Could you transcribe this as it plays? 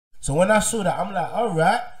So when I saw that, I'm like,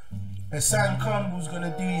 alright, Hassan Campbell's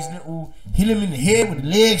gonna do his little hit him in the head with the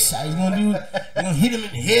leg shot. He's gonna hit him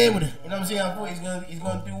in the head with it. You know what I'm saying? I thought he's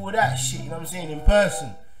gonna do all that shit, you know what I'm saying, in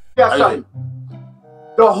person. Yeah, son.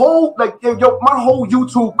 The whole, like, yo, my whole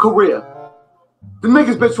YouTube career, the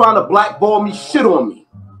niggas been trying to blackball me, shit on me.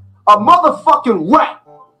 A motherfucking rat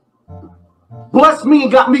blessed me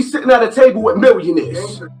and got me sitting at a table with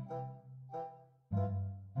millionaires.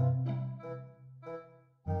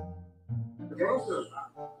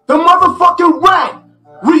 The motherfucking rat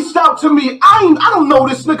reached out to me. I don't know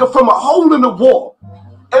this nigga from a hole in the wall.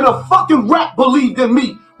 And a fucking rat believed in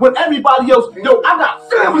me when everybody else, yo, I got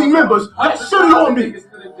family members that shitted on me.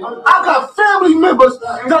 I got family members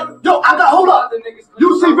that, yo, I got, hold up.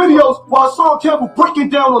 You see videos while Hassan Campbell breaking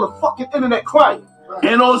down on the fucking internet crying.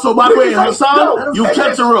 And also, by the way, Hassan, you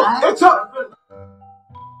kept it real.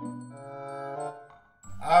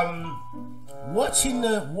 Watching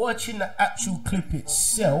the actual clip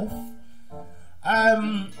itself,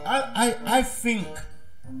 I think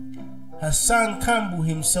Hassan Campbell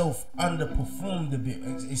himself underperformed a bit,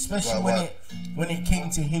 especially when it came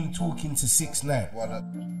to him talking to 6ix9ine.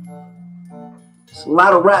 There's a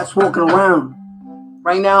lot of rats walking around.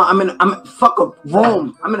 Right now, I'm in fuck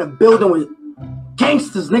Rome. I'm in a building with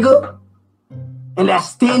gangsters, nigga. And that's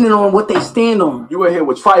standing on what they stand on. You in here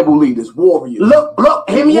with tribal leaders, warriors. Look,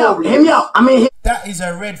 hear me out. I mean, that is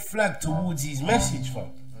a red flag towards his message,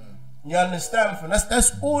 fam. You understand, fam?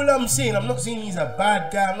 That's all I'm saying. I'm not saying he's a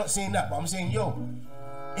bad guy. I'm not saying that, but I'm saying, yo,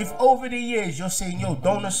 if over the years you're saying, yo,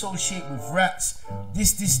 don't associate with rats,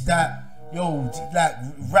 this, that, yo, like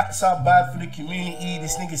rats are bad for the community.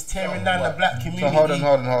 This nigga's tearing down the black community. So hold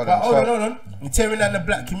on. You're tearing down the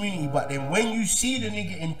black community, but then when you see the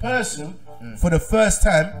nigga in person for the first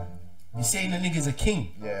time, you're saying the nigga's a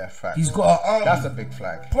king. Yeah, fact. He's got an army. That's a big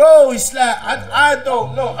flag, bro. It's like I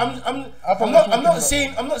don't know. I'm not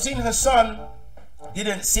saying Hassan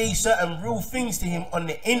didn't say certain real things to him on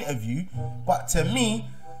the interview, but to me,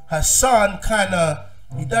 Hassan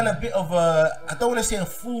he done a bit of a, I don't want to say a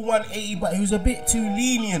full 180, but he was a bit too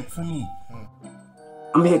lenient for me.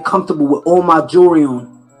 I'm here comfortable with all my jewelry on.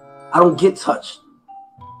 I don't get touched.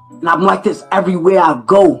 And I'm like this everywhere I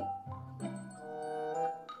go.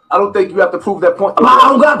 I don't think you have to prove that point. I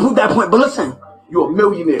don't gotta prove that point, but listen. You're a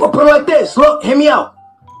millionaire. But put it like this. Look, hear me out.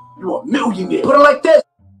 You're a millionaire. Put it like this.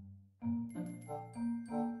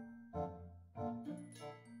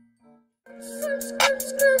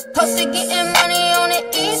 Posted getting money on the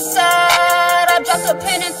east side. I dropped a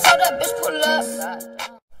pin and told that bitch pull up.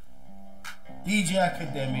 DJ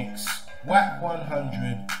Academics, Whack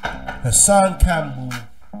 100, Hassan Campbell,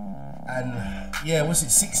 and yeah, what's it,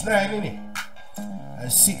 6ix9ine, innit? And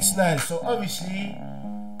 6ix9ine. So obviously,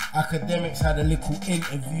 Academics had a little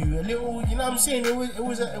interview, you know what I'm saying? It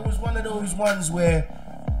was one of those ones where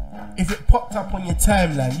if it popped up on your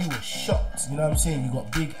timeline, you were shocked. You know what I'm saying? You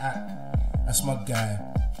got Big Act, that's my guy.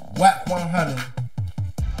 Whack 100,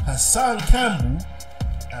 Hassan Campbell,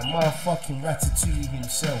 and motherfucking Ratatouille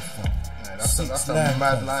himself. Yeah, that's a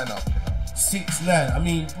mad lineup. 6ix9ine. I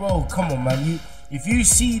mean, bro, come on, man. If you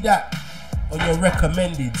see that on your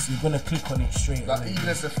recommendeds, you're gonna click on it straight away. Even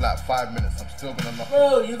if it's like 5 minutes, I'm still gonna knock it.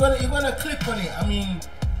 Bro, you're gonna click on it. I mean,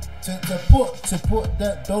 to put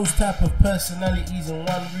those type of personalities in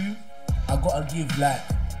one room, I gotta give like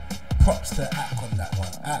props to Ack on that one.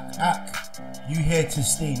 Ack, you here to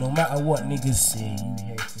stay. No matter what niggas say, you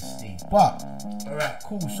here to stay. But alright,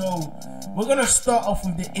 cool. So we're gonna start off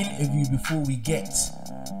with the interview before we get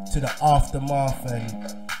to the aftermath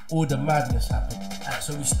and all the madness happened. Right,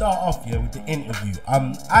 so we start off here with the interview.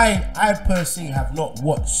 I per se have not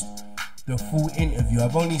watched the full interview.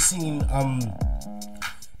 I've only seen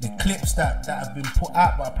the clips that have been put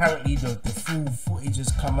out, but apparently the full footage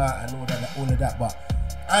has come out and all of that. But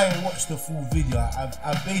I ain't watched the full video.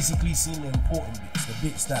 I've basically seen the important bits, the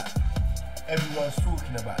bits that everyone's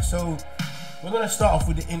talking about. So we're gonna start off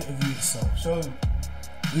with the interview itself. So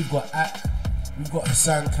we've got Ack, we've got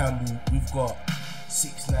Hassan Campbell, we've got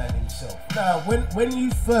 6ix9ine himself. Now, when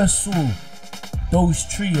you first saw those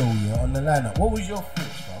trio here on the lineup, what was your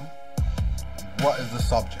thoughts, fam? What is the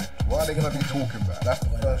subject? What are they gonna be talking about? That's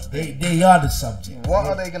the first thing. They are the subject. What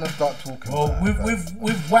are they gonna start talking about?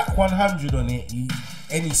 With Whack 100 on it,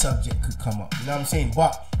 any subject could come up. You know what I'm saying?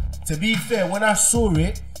 But to be fair, when I saw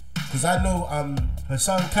it, because I know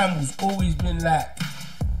Hassan Campbell's always been like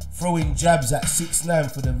throwing jabs at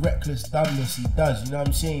 6ix9ine for the reckless dumbness he does. You know what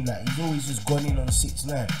I'm saying? Like he's always just gone in on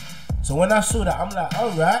 6ix9ine. So when I saw that, I'm like,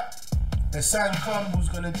 alright, Hassan Campbell's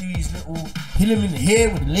gonna do his little hit him in the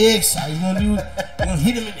head with the leg shot. He's gonna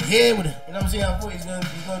hit him in the head with it. You know what I'm saying? I thought he's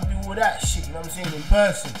gonna do all that shit, you know what I'm saying, in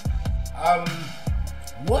person.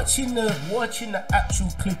 Watching the actual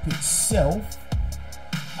clip itself,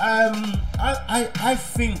 I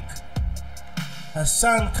think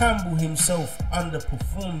Hassan Campbell himself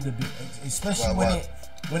underperformed a bit, especially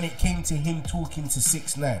when it came to him talking to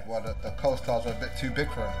 6ix9ine. Well, the co-stars were a bit too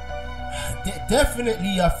big for him.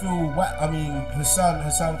 Definitely, I feel.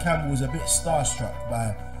 Hassan Campbell was a bit starstruck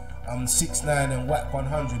by 6ix9ine and Whack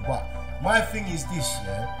 100. But my thing is this,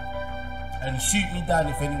 yeah, and shoot me down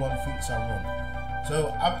if anyone thinks I'm wrong.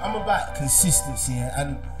 So I'm about consistency,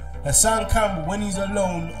 and Hassan Campbell, when he's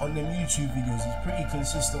alone on them YouTube videos, he's pretty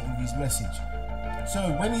consistent with his message. So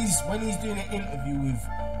when he's doing an interview with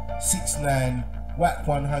 6ix9ine, Whack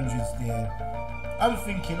 100's there, I'm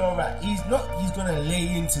thinking, alright, he's gonna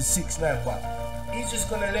lay into 6ix9ine, but he's just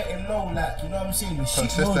gonna let him know, like, you know what I'm saying, the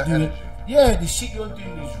shit you're doing, energy. Yeah, the shit you're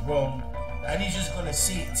doing is wrong, and he's just gonna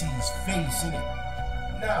say it to his face,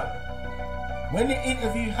 innit? Now, when the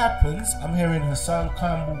interview happens, I'm hearing Hassan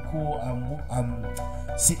Campbell call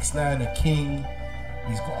 6ix9ine a king.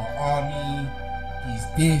 He's got an army. He's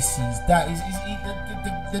this. He's that.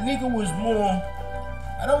 The nigga was more.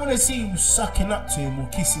 I don't want to say he was sucking up to him or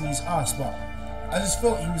kissing his ass, but I just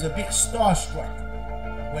felt he was a bit starstruck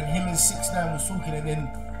when him and 6ix9ine was talking, and then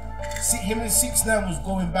him and 6ix9ine was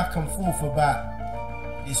going back and forth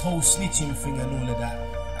about this whole snitching thing and all of that.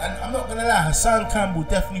 And I'm not gonna lie, Hassan Campbell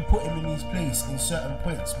definitely put him in his place in certain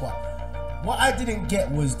points, but what I didn't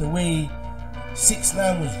get was the way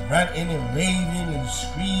 6ix9ine was ranting and raving and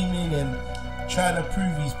screaming and trying to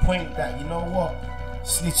prove his point that, you know what,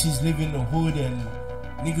 snitches live in the hood and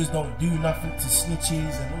niggas don't do nothing to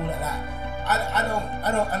snitches and all of that.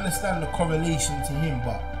 I don't understand the correlation to him,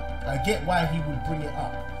 but I get why he would bring it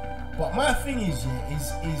up. But my thing is,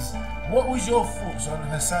 is what was your thoughts on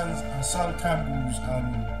Hassan Campbell's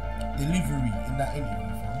delivery in that interview,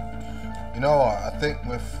 fam? You know what? I think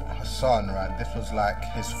with Hassan, right, this was like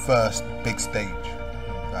his first big stage.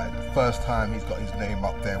 Like the first time he's got his name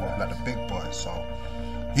up there with like the big boys. So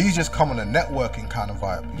he's just come on a networking kind of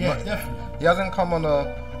vibe. Definitely. He hasn't come on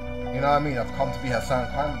a, you know what I mean? I've come to be Hassan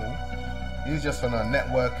Campbell. He's just on a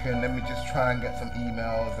networking, let me just try and get some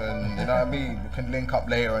emails and, you know what I mean? We can link up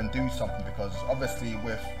later and do something, because obviously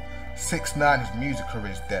with 6ix9ine, his music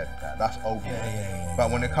career is dead. That's over. Yeah. But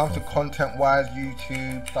when it comes to content-wise,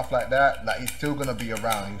 YouTube, stuff like that, like he's still gonna be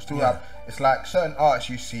around. He'll still have, it's like certain artists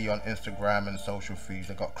you see on Instagram and social feeds,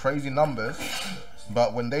 they got crazy numbers,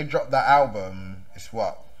 but when they drop that album, it's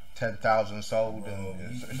what? 10,000 sold, and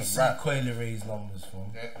it's a rap. Coyle Ray's numbers,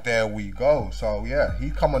 fam. There we go. So yeah,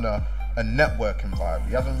 he's come on a networking vibe.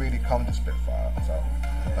 He hasn't really come to Spitfire. So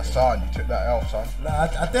Hassan, you took that L, son. Nah,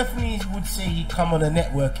 I definitely would say he come on a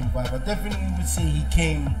networking vibe. I definitely would say he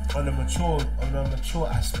came on a mature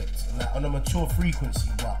aspect, like on a mature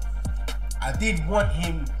frequency. But I did want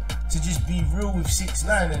him to just be real with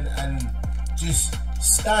 6ix9ine and just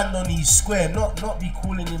stand on his square, not be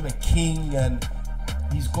calling him a king and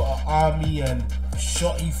he's got an army and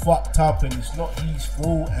he fucked up and it's not his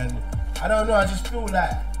fault. And I don't know, I just feel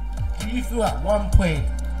like, do you feel at one point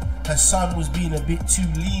Hassan was being a bit too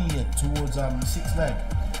lenient towards 6ix9ine?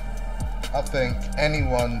 I think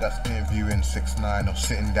anyone that's interviewing 6ix9ine or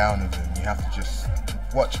sitting down with him, you have to just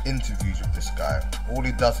watch interviews with this guy. All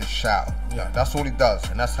he does is shout. Yeah, that's all he does,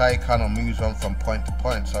 and that's how he kind of moves on from point to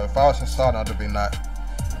point. So if I was Hassan, I'd have been like,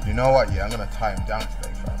 you know what, yeah, I'm gonna tie him down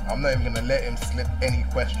today, fam. I'm not even gonna let him slip any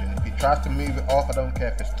question. If he tries to move it off, I don't care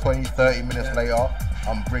if it's 20, 30 minutes later,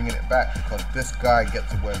 I'm bringing it back, because this guy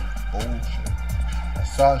gets away with bullshit.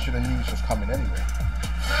 Hassan should have knew this was coming anyway. You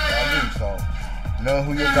know what I mean? So, know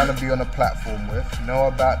who you're gonna be on a platform with, know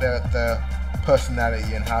about their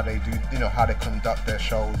personality and how they do, you know, how they conduct their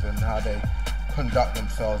shows and how they conduct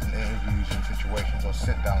themselves in interviews and situations or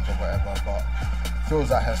sit downs or whatever. But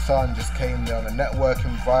feels like Hassan just came there on a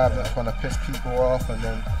networking vibe, not trying to piss people off, and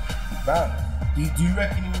then bam. Do you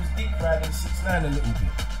reckon he was dick riding 6ix9ine a little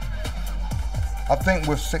bit? I think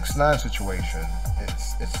with 6ix9ine situation,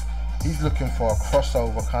 it's he's looking for a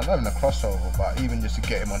crossover, kind of, not even a crossover, but even just to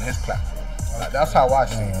get him on his platform. Like that's how I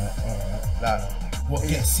see it. Like, what,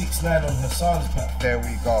 get 6ix9ine on Hassan's platform? There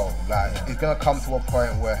we go. Like it's gonna come to a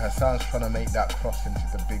point where Hassan's trying to make that cross into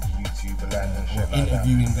the big YouTuber land and shit.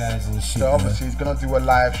 Interviewing guys and shit. So obviously he's gonna do a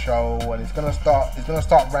live show and he's gonna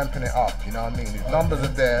start ramping it up. You know what I mean? His numbers are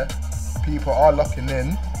there. People are locking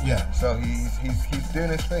in. Yeah. So he's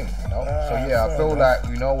doing his thing, you know. So yeah, I feel like,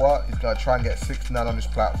 you know what, he's gonna try and get 6ix9ine on his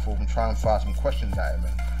platform and try and fire some questions at him.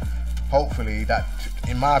 And hopefully that,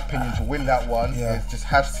 in my opinion, to win that one is just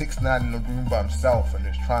have 6ix9ine in the room by himself and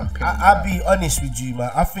just try and pin him I'll down. be honest with you,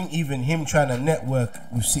 man. I think even him trying to network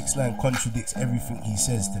with 6ix9ine contradicts everything he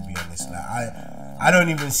says, to be honest. Like I don't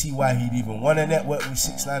even see why he'd even want to network with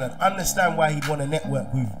 6ix9ine. I understand why he'd want to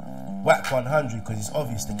network with Whack 100 because it's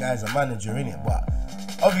obvious the guy's a manager in it. But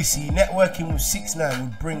obviously networking with 6ix9ine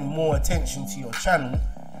would bring more attention to your channel.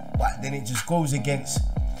 But then it just goes against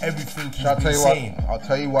everything he's been saying. I'll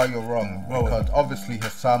tell you why you're wrong. Because obviously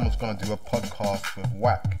Hassan was going to do a podcast with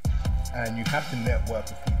Whack, and you have to network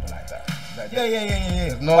with people like that.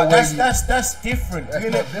 Yeah. No but way that's different. That's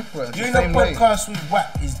not different. Doing a podcast with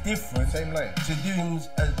Whack is different. Same lane. To doing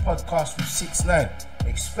a podcast with 6ix9ine,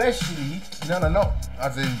 especially. No.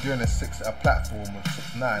 As in doing a platform with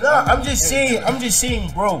 6ix9ine. No, I'm just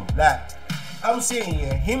saying, bro. Like, I'm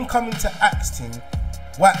saying, him coming to Axton,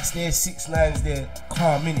 Whack's there, 6ix9ine's there,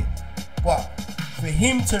 calm in it. But for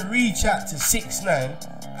him to reach out to 6ix9ine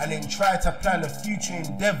and then try to plan a future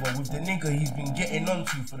endeavor with the nigga he's been getting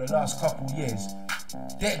onto for the last couple years,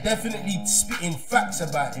 they're definitely spitting facts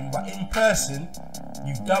about him, but in person,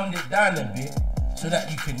 you've dumbed it down a bit so that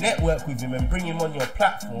you can network with him and bring him on your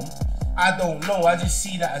platform. I don't know. I just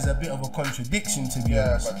see that as a bit of a contradiction, to be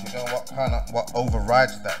honest. Yeah, but you know what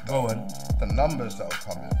overrides that? Go on. The numbers that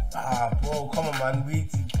will come in. Bro, come on, man.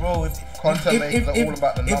 Bro, if all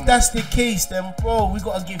about the numbers. If that's the case, then bro, we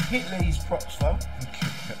gotta give Hitler his props, fam.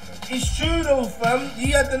 It's true though, fam.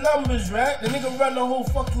 He had the numbers, right? The nigga ran the whole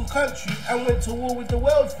fucking country and went to war with the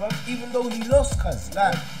world, fam. Even though he lost, cuz.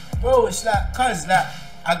 Like, bro, it's like, cuz, like,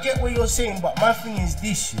 I get what you're saying, but my thing is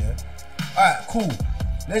this, yeah. Alright, cool.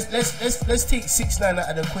 Let's take 6ix9ine out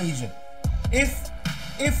of the equation. If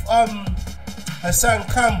Hassan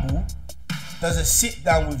Campbell does a sit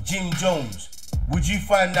down with Jim Jones, would you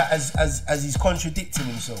find that as he's contradicting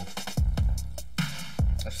himself?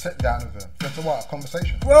 A sit down with him, just a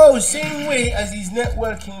conversation. Bro, same way as he's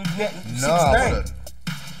networking with 6ix9ine. I wouldn't.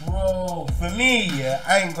 Bro, for me, yeah,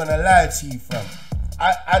 I ain't gonna lie to you, fam.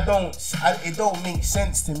 It don't make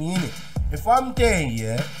sense to me, innit? If I'm there,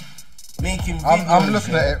 yeah, making videos, I'm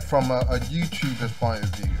looking at it from a YouTuber's point of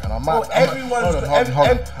view, and I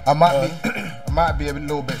might be a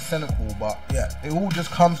little bit cynical, but yeah, it all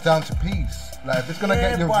just comes down to peace. Like, if it's gonna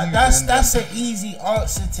get your but views, that's an easy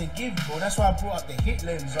answer to give, bro. That's why I brought up the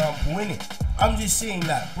Hitler example, innit? I'm just saying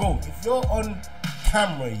that, bro. If you're on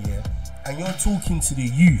camera, yeah, and you're talking to the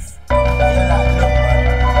youth, you're like, look, man,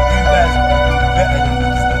 you guys gotta do better than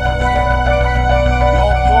these niggas.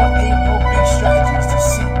 Your big strategy is to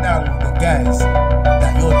sit down with the guys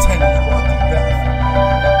that you're telling you gotta do better for.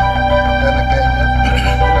 Then again, you're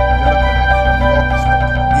looking at it from your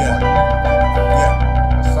perspective. Yeah.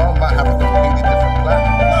 Some might have a completely different plan.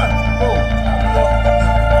 Bro,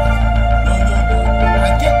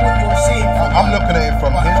 I get what you're saying. I'm looking at it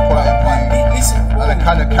from his point of view. Listen, bro, and the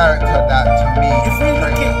kind of character that, to me, if we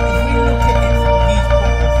look at it from his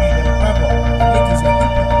point of view, then brother, the nigga's a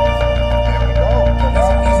hypocrite. There we go.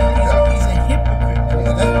 He's a hypocrite.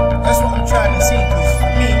 That's what I'm trying to say, because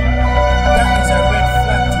for me, that is a red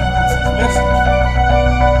flag towards his message.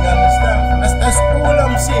 You understand? That's all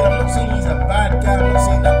I'm saying. I'm not saying he's a bad guy. I'm not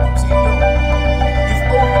saying that. I'm saying, yo, if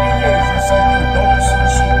over the years you say, yo, don't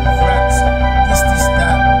associate with rats, this,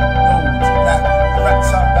 that, no, that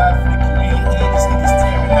rats are bad for the community. This nigga's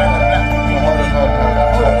tearing down the black community.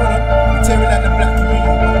 Hold on. Tearing down the black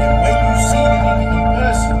community. But then when you see the nigga in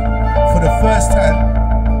person for the first time,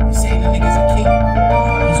 you say the nigga's a king.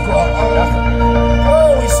 He's got an arm.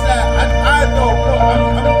 Oh, it's like, I don't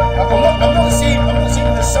know. I'm not saying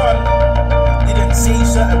Hassan didn't say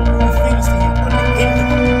certain rude things to him on the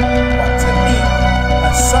interview, but to me,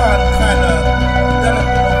 Hassan kind of done a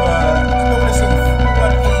bit of I don't want to say full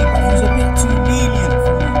 180, but he was a bit too lenient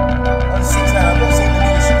for me on 6ix9ine. I'm not saying the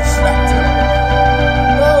nigga should have slapped him.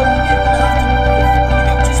 No, you didn't have to put your foot on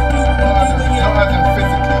it. Just do what you're doing when you're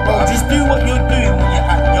physically, bro, just do what you're doing when you're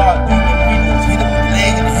at yard doing your videos. Hit him with the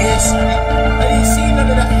leg and the hair, son. I didn't see none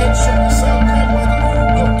of that headshot. Hassan Campbell,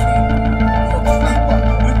 you're king.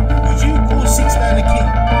 Would you call 6ix9ine a king?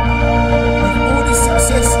 With all the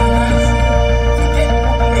success he has, forget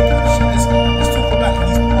all the making shit. Let's talk about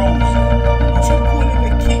his pros. Would you call him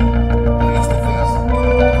a king face to face?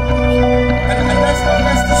 And that's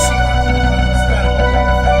the shit I don't understand.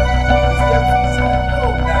 It's them things like, no,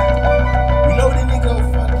 that we know the nigga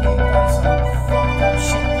fucking done some fucked up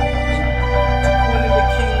shit. To call him a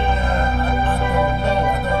king, I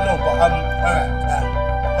don't know. But alright,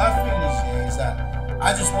 my thing is that I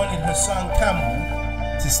just wanted Hassan Campbell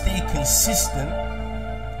to stay consistent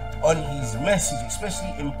on his message,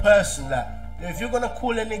 especially in person. Like, if you're gonna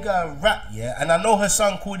call a nigga a rat, yeah, and I know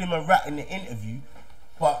Hassan called him a rat in the interview,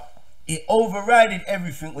 but it overrided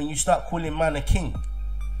everything when you start calling man a king.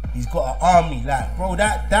 He's got an army, like, bro,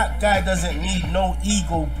 that guy doesn't need no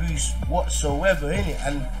ego boost whatsoever, innit?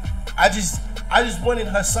 And I just wanted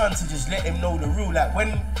Hassan to just let him know the real. Like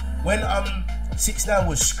when 6ix9ine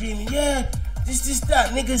was screaming, yeah, this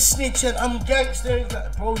that nigga snitching, I'm gangster. He's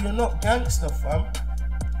like, bro, you're not gangster, fam.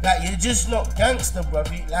 Like you're just not gangster, bro.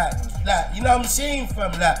 Like you know what I'm saying,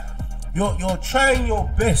 fam? Like you're trying your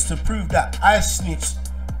best to prove that I snitched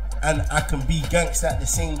and I can be gangster at the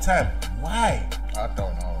same time. Why? I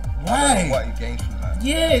don't know. Why? I don't know what he gains from that.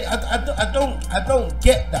 Yeah, I don't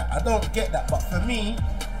get that. I don't get that. But for me,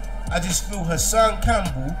 I just feel Hassan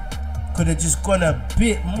Campbell could have just gone a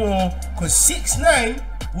bit more, because 6ix9ine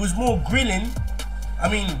was more grilling. I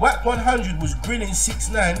mean, Wack 100 was grilling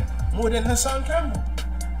 6ix9ine more than Hassan Campbell.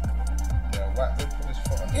 Yeah, Wack did put his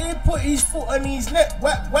foot on it. He put his foot on his neck.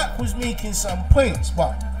 Wack was making some points,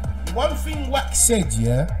 but one thing Wack said,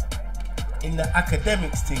 yeah, in the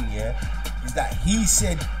academics thing, yeah, is that he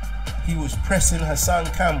said he was pressing Hassan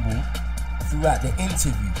Campbell throughout the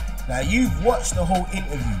interview. Now you've watched the whole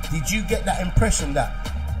interview. Did you get that impression that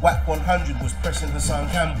Wack 100 was pressing Hassan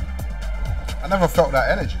Campbell? I never felt that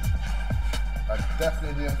energy. I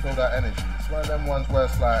definitely didn't feel that energy. It's one of them ones where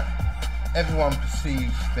it's like everyone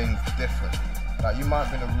perceives things differently. Like you might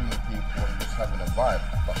be in a room with people and just having a vibe,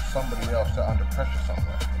 but somebody else they're under pressure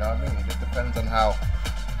somewhere. You know what I mean? It just depends on how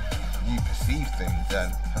you perceive things.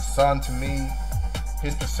 And Hassan, to me,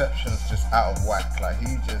 his perception's just out of whack. Like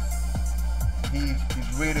he's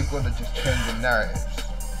really good at just changing narratives.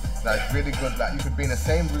 Like really good. Like you could be in the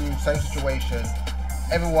same room, same situation,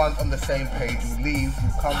 everyone's on the same page. You leave, you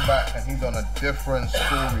come back, and he's on a different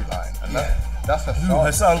storyline. And that's Hassan.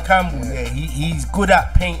 Hassan Campbell. Yeah, he's good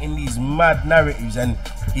at painting these mad narratives, and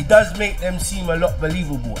he does make them seem a lot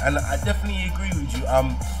believable. And I definitely agree with you.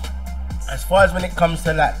 As far as when it comes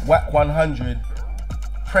to like Wack 100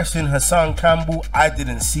 pressing Hassan Campbell, I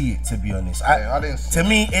didn't see it, to be honest. I didn't see to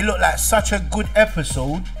me, it looked like such a good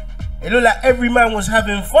episode. It looked like every man was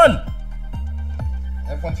having fun.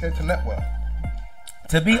 Everyone's here to network.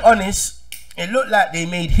 To be honest, it looked like they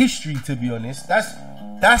made history, to be honest.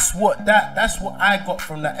 That's what I got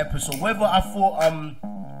from that episode. Whether I thought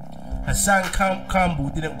Hassan Campbell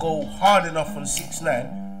didn't go hard enough on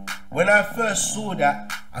 6ix9ine, when I first saw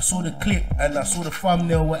that, I saw the clip and I saw the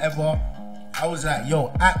thumbnail, whatever, I was like,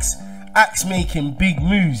 yo, Axe making big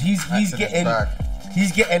moves. He's getting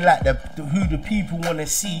like who the people want to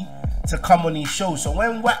see to come on his show. So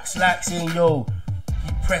when Wack's like saying, yo,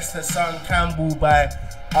 he pressed Hassan Campbell by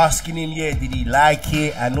asking him, yeah, did he like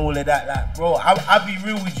it and all of that, like, bro, I'll be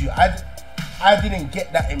real with you, I didn't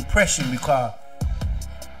get that impression, because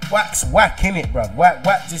Wack's Wack, innit, bro. Wack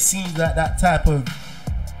just seems like that type of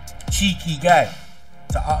cheeky guy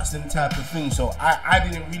to ask them type of things. So I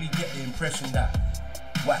didn't really get the impression that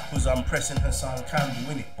Wack was pressing Hassan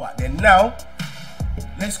Campbell in it. But then now,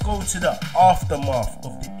 let's go to the aftermath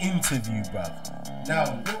of the interview, bruv. Now,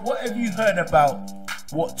 what have you heard about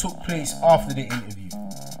what took place after the interview?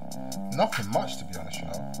 Nothing much, to be honest, you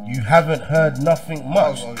know. You haven't heard nothing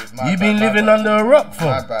much. You've been living bad. under a rock,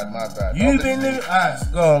 fam. My bad. You've been living.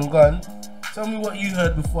 Go on. Tell me what you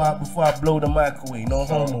heard before I blow the mic away. No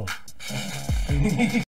homo.